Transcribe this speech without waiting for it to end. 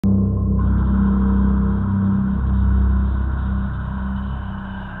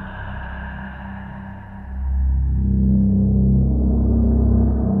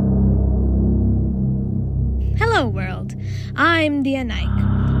I'm the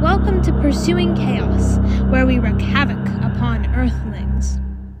Anike. Welcome to Pursuing Chaos, where we wreak havoc upon Earthlings.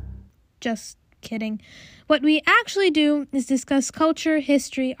 Just kidding. What we actually do is discuss culture,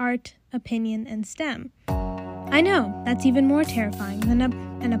 history, art, opinion, and STEM. I know, that's even more terrifying than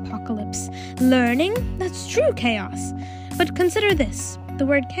an apocalypse. Learning? That's true chaos. But consider this. The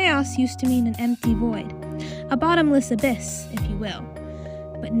word chaos used to mean an empty void, a bottomless abyss, if you will.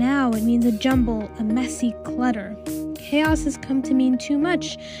 But now it means a jumble, a messy clutter. Chaos has come to mean too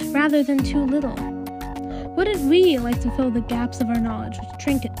much rather than too little. Wouldn't we like to fill the gaps of our knowledge with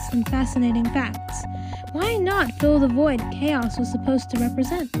trinkets and fascinating facts? Why not fill the void chaos was supposed to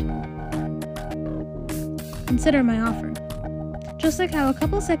represent? Consider my offer. Just like how a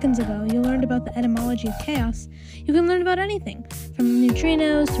couple seconds ago you learned about the etymology of chaos, you can learn about anything, from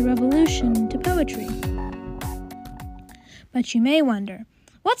neutrinos to revolution to poetry. But you may wonder,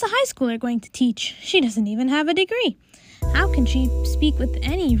 what's a high schooler going to teach? She doesn't even have a degree. How can she speak with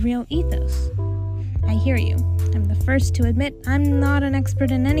any real ethos? I hear you. I'm the first to admit I'm not an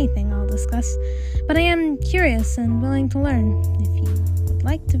expert in anything I'll discuss, but I am curious and willing to learn. If you would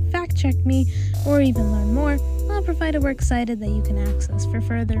like to fact-check me or even learn more, I'll provide a works cited that you can access for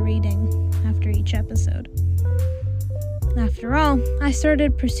further reading after each episode. After all, I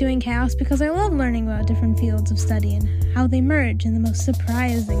started Pursuing Chaos because I love learning about different fields of study and how they merge in the most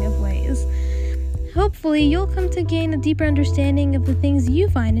surprising of ways. Hopefully, you'll come to gain a deeper understanding of the things you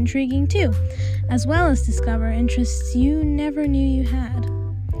find intriguing too, as well as discover interests you never knew you had.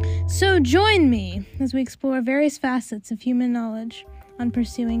 So join me as we explore various facets of human knowledge on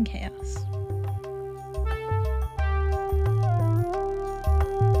Pursuing Chaos.